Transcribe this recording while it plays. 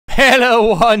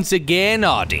Hello once again,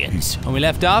 audience. When we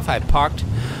left off, I parked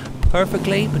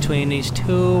perfectly between these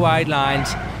two white lines,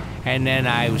 and then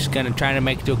I was trying to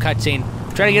make it to a cutscene.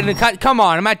 Trying to get in the cut. Come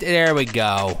on, there we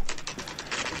go.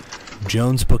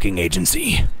 Jones Booking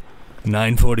Agency.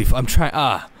 9:45. I'm trying.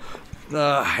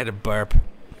 I had a burp.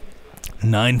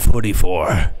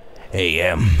 9:44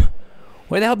 a.m.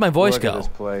 Where the hell did my voice go? Look at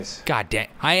this place. God damn.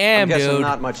 I am, I'm guessing dude.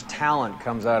 not much talent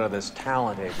comes out of this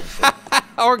talent agency.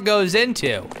 Or goes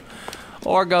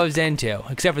into.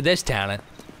 Except for this talent.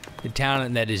 The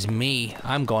talent that is me.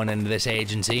 I'm going into this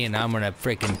agency and I'm gonna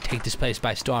freaking take this place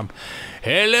by storm.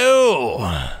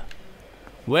 Hello!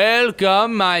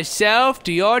 Welcome myself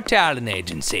to your talent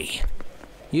agency.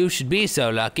 You should be so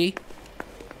lucky.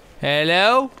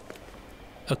 Hello?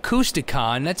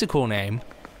 Acousticon, that's a cool name.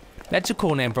 That's a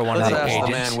cool name for one of the agents. Let's ask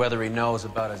the man whether he knows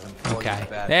about his employees' Okay,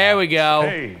 bad there we go.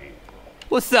 Hey.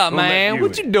 What's up, man? you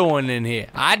What you doing in here?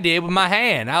 I did with my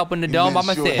hand. I opened the door by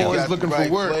myself. Boys looking for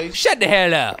work. Shut the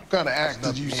hell up. What kind of act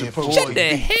did you suppose? Shut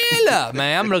the hell up,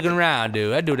 man. I'm looking around,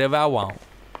 dude. I do whatever I want.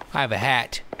 I have a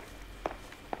hat.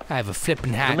 I have a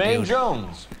flipping hat, Jermaine dude.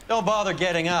 Jones. Don't bother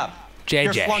getting up.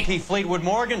 JJ. Your flunky Fleetwood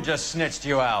Morgan just snitched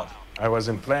you out. I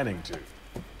wasn't planning to.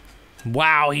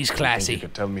 Wow, he's Think classy. you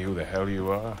could tell me who the hell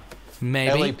you are?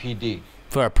 Maybe. LAPD.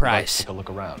 For a price. Take a look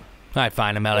around. I'd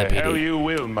find him The hell LAPD. you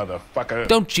will, motherfucker.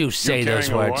 Don't you say you those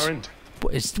carrying a words.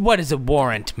 warrant? What is a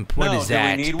warrant? What No, is do we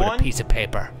that? need But one? a piece of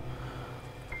paper.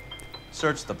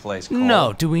 Search the place, Cole.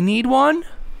 No, do we need one?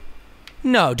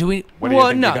 No, do we? What do you Well,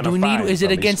 think no. you're Do gonna we need? find, Is it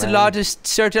policeman? against the law to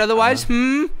search it otherwise?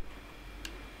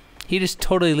 He just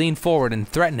totally leaned forward and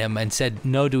threatened him and said,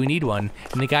 "No, do we need one?"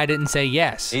 And the guy didn't say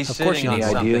yes. He's Of course sitting you on need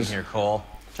one. something ideas? here, Cole.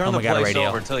 Turn Oh the my God, place radio.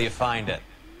 over till you find it.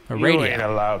 A You ain't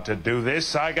radio. allowed to do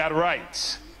this. I got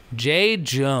rights. J.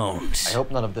 Jones. I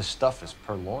hope none of this stuff is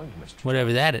purloined, Mr.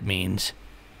 Whatever that it means.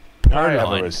 I have a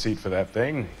Purloined. receipt for that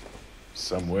thing.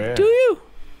 Somewhere. Do you?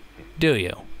 Do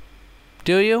you?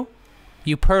 Do you?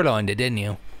 You purloined it, didn't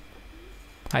you?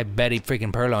 I bet he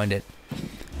freaking purloined it.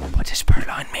 What does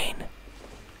purloin mean?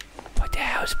 What the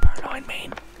hell does purloin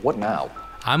mean? What now?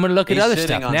 I'm gonna look at He's other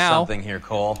sitting stuff on now. something here,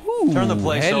 Cole. Ooh, Turn the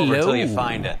place over till you hello.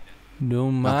 find it.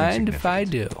 Don't mind if I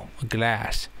do. A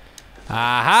glass.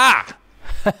 Aha!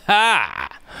 Ha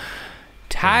ha!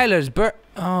 Tyler's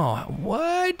Oh,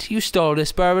 what? You stole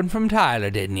this bourbon from Tyler,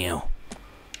 didn't you?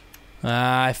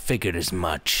 I figured as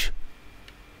much.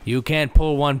 You can't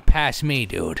pull one past me,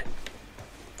 dude.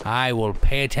 I will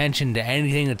pay attention to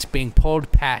anything that's being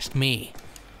pulled past me.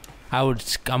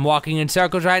 I'm walking in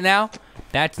circles right now.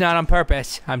 That's not on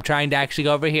purpose. I'm trying to actually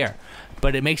go over here.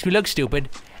 But it makes me look stupid.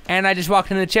 And I just walked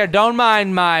into the chair. Don't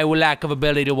mind my lack of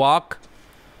ability to walk.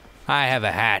 I have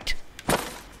a hat.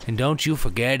 And don't you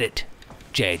forget it,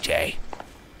 JJ.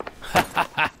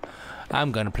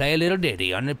 I'm gonna play a little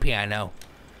ditty on the piano.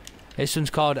 This one's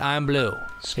called I'm Blue.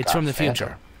 It's from the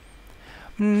future.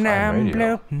 I'm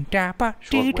blue.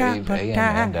 Shortwave AM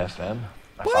and FM.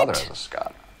 My What? father has a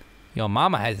Scott. Your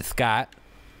mama has a Scott.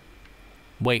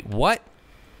 Wait, what?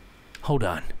 Hold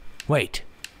on. Wait.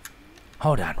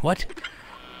 Hold on, what?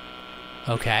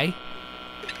 Okay.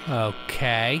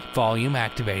 Okay. Volume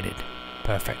activated.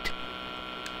 Perfect.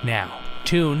 Now,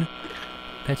 tune.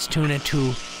 Let's tune it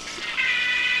to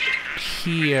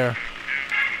here.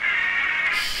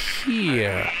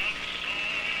 Here.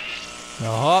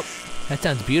 Oh, that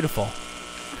sounds beautiful.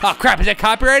 Oh, crap. Is that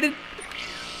copyrighted?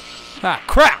 Ah,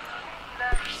 crap.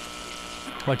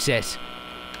 What's this?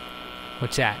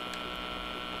 What's that?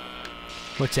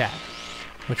 What's that?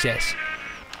 What's this?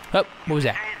 Oh, what was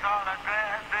that?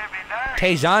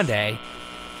 Tezonde.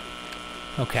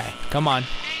 Okay, come on.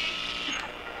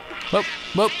 Whoop,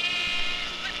 whoop.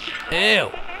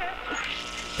 Ew.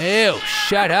 Ew,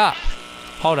 shut up.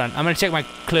 Hold on, I'm gonna check my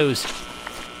clues.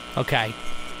 Okay.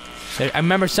 I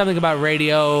remember something about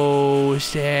radio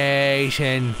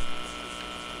station.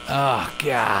 Oh,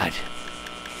 God.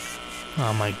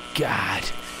 Oh, my God.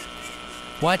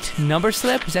 What? Number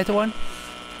slip? Is that the one?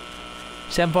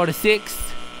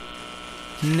 746?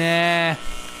 Nah.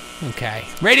 Okay.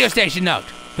 Radio station note.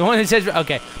 The one that says,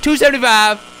 okay.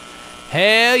 275.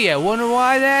 Hell yeah. Wonder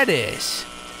why that is.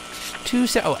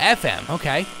 Oh, FM.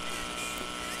 Okay.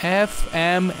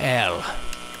 FML.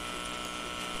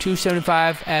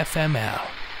 275 FML.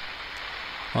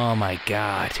 Oh my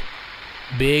God.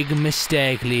 Big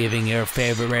mistake leaving your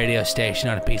favorite radio station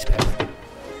on a piece of paper.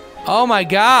 Oh my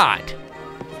God.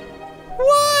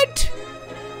 What?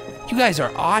 You guys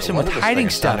are awesome with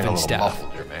hiding stuff and stuff.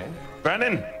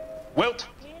 Brandon, Wilt,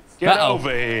 get Uh-oh.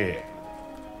 over here.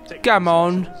 Come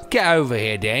on, get over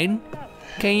here, Dane.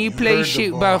 Can you please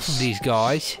shoot both of these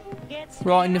guys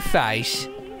right in the face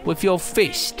with your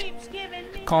fist?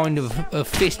 kind of a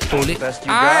fist bullet. Best you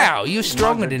got? Ow, you're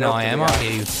stronger than I am, aren't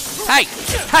you? eye.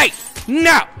 Hey!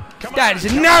 No! That is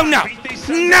a no!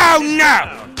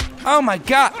 Oh my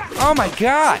god! Oh my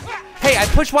god! Hey, I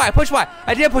pushed Y,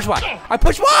 I did push Y. I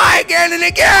pushed Y again and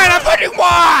again! I'm pushing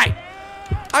Y!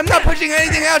 I'm not pushing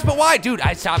anything else but Y! Dude,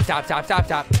 stop.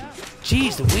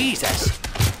 Jeez Louise,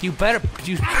 you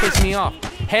piss me off.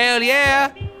 Hell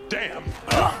yeah! Damn.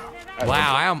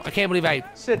 Wow, I can't believe I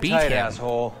Sit beat tight, him.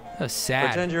 asshole. That was sad.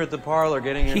 Pretend you're at the parlor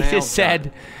getting your He nails just said,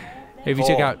 done. if you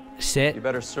took Cole, out sit. You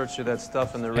better search through that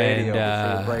stuff in the radio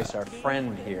before you brace our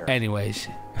friend here. Anyways.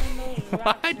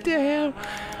 What the hell?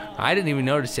 I didn't even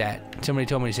notice that. Somebody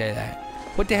told me to say that.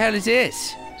 What the hell is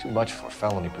this? Too much for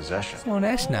felony possession. Oh,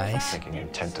 that's nice. Thinking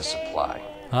intent to supply.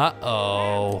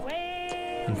 Uh-oh.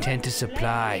 Intent to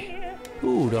supply.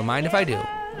 Ooh, don't mind if I do.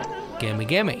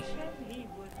 Gimme.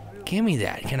 Gimme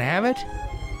that. Can I have it?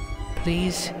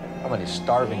 Please? How many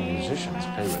starving musicians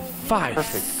pay with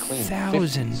perfect, clean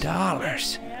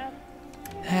 $5,000.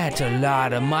 That's a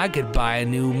lot of money. I could buy a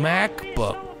new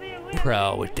MacBook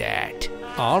Pro with that.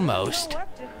 Almost.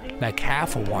 Like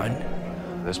half of one.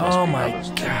 This must Oh be my how those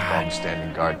two God. bums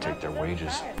standing guard take their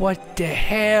wages. What the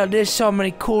hell? There's so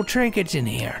many cool trinkets in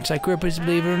here. It's like Rippers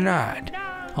Believe It or Not.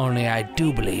 Only I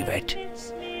do believe it.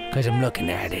 Because I'm looking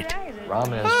at it.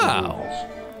 Rames Oh.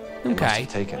 removals. They must Okay. have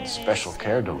taken special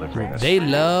care delivering this. They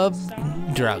love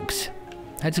drugs.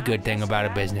 That's a good thing about a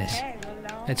business.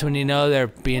 That's when you know they're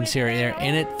being serious. They're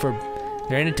in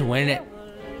it to win it.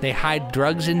 They hide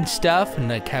drugs and stuff and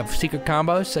like have secret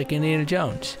combos like Indiana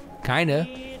Jones. Kinda.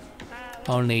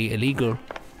 Only illegal.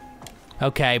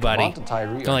 Okay, buddy. Mont and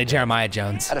Tyree It's only are Jeremiah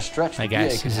Jones. At a stretch, I the guess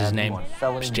DA is can his have you name. on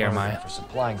felony It's murder Jeremiah. for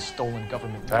supplying stolen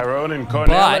government. Tyrone and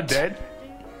Cornell are But- dead.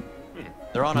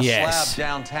 They're on a Yes. slab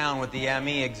downtown with the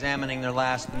ME examining their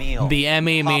last meal. The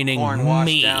ME meaning Popcorn washed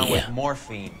me. down with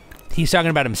morphine. He's talking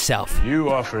about himself.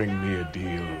 You offering me a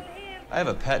deal. I have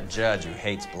a pet judge who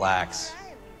hates blacks.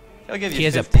 He'll give you He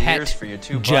has a 50 years pet for your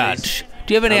two judge.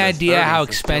 Do you have any Another idea 30 how for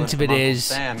expensive stealing it from Uncle is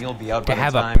Sam. You'll be out to by the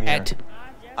have a time you're pet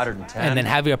 110. and then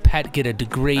have your pet get a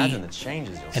degree Imagine the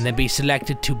changes you'll and then be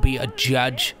selected to be a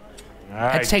judge?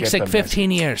 That takes like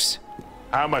 15 years.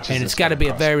 How much is And this it's got to gonna be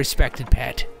a cost? very respected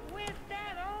pet.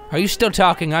 Are you still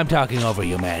talking? I'm talking over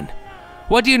you, man.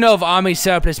 What do you know of army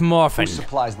surplus Who morphine?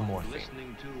 supplies the morphine?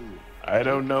 I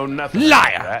don't know nothing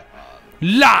Liar. about that.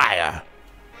 Liar!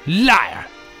 Liar!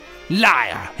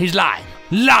 Liar! He's lying.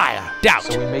 Liar! Doubt!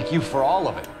 So we make you for all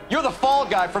of it. You're the fall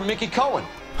guy from Mickey Cohen.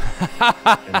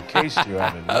 In case you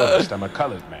haven't noticed, I'm a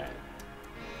colored man.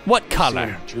 What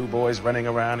color? Seeing Jew boys running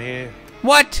around here.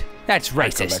 What? That's I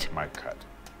racist. collect my cut.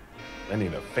 Lenny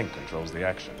the Fink controls the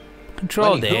action.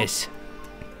 Control Lenny who? this.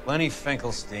 Lenny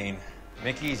Finkelstein,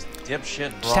 Mickey's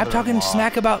dipshit brother. Stop talking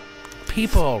smack about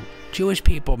people. Jewish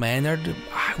people, man.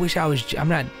 I wish I was. I'm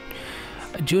not.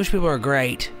 Jewish people are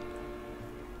great.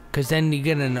 Because then you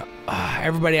get an.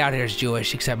 Everybody out here is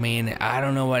Jewish except me, and I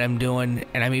don't know what I'm doing.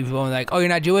 And I meet people and like, oh, you're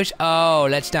not Jewish? Oh,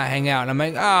 let's not hang out. And I'm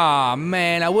like, oh,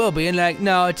 man, I will be. And they're like,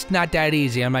 no, it's not that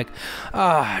easy. I'm like,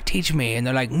 teach me. And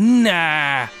they're like,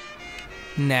 nah.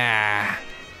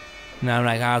 And I'm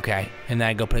like, okay. And then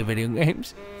I go play video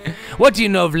games. What do you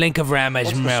know of Link of Rames?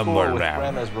 What's the score with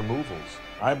Rames removals?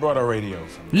 I brought a radio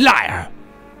from. Liar!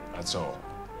 That's all.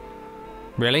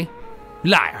 Really?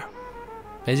 Liar.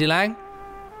 Is he lying?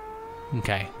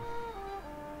 Okay.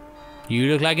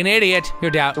 You look like an idiot.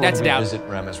 You're doubt. So That's when we doubt. visit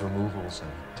Rames removals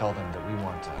and tell them that we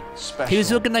want a special He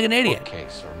was looking like an idiot.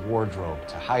 bookcase or wardrobe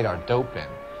to hide our dope in,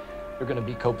 they're going to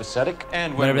be copacetic.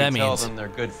 And when Whatever we that tell means. them their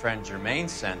good friend Jermaine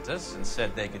sent us and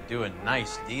said they could do a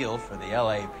nice deal for the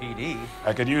LAPD.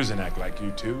 I could use an act like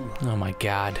you two. Oh my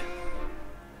god.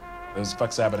 Those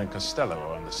fucks Abbott and Costello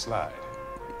are on the slide.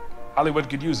 Hollywood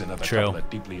could use another True. couple of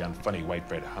deeply unfunny white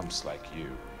bread humps like you.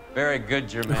 Very good,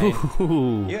 Jermaine.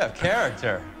 Ooh. You have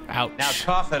character. Ouch. Now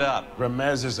cough it up.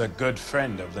 Ramez is a good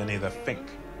friend of Lenny the Fink.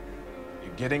 You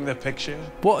getting the picture?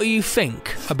 What do you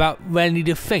think about Lenny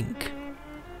the Fink?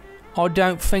 I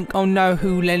don't think I know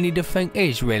who Lenny the Fink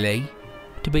is, really.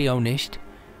 To be honest.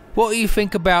 What do you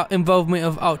think about involvement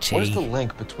of Archie? What is the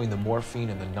link between the morphine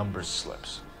and the numbers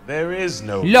slips? There is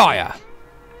no Liar!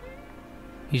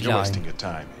 He's You're wasting lying. your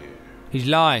time here. He's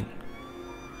lying.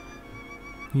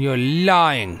 You're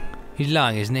lying. He's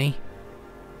lying, isn't he?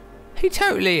 He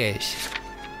totally is.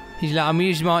 He's lying. I'm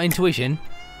using my intuition.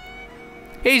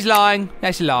 He's lying.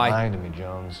 That's a lie. Lying to me,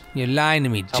 Jones. You're lying to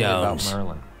me, Tell Jones. me about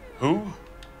Merlin. Who?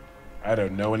 I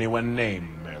don't know anyone named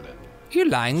Merlin. You're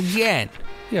lying again.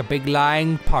 You're a big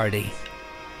lying party.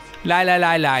 Lie, lie,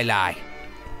 lie, lie, lie.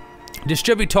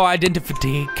 Distributor identified.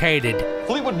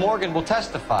 Fleetwood Morgan will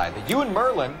testify that you and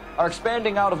Merlin are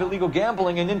expanding out of illegal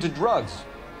gambling and into drugs.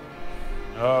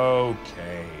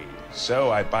 Okay.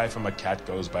 So I buy from a cat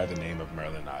goes by the name of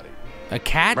Merlin Otti. A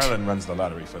cat? Merlin runs the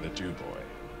lottery for the Jew boy.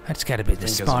 That's gotta be the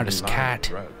smartest cat.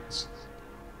 Drugs.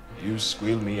 You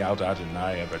squeal me out, and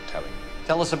I ever telling you.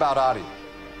 Tell us about Otti.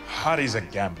 Otti's a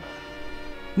gambler.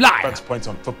 Liar. Bets points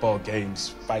on football games,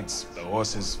 fights, the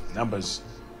horses, numbers.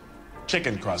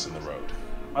 Chicken crossing the road.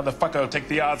 Motherfucker will take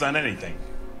the odds on anything.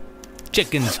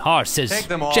 Chickens, horses, Take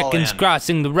them all chickens in.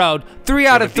 crossing the road. 3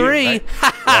 out of 3. Right?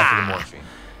 After the morphine.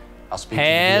 I'll speak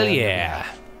Hell to you. yeah.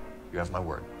 You have my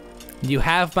word. You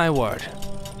have my word.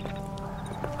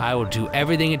 I will do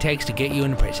everything it takes to get you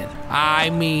into prison. I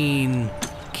mean,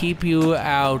 keep you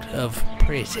out of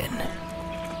prison.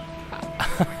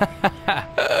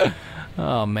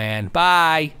 Oh man,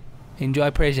 bye.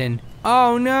 Enjoy prison.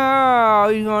 Oh no,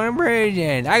 he's going to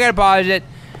prison. I gotta pause it.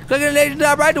 Click on the next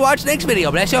top right to watch the next video.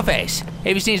 Bless your face.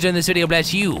 If you seen during this video,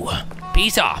 bless you.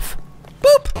 Peace off.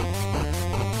 Boop.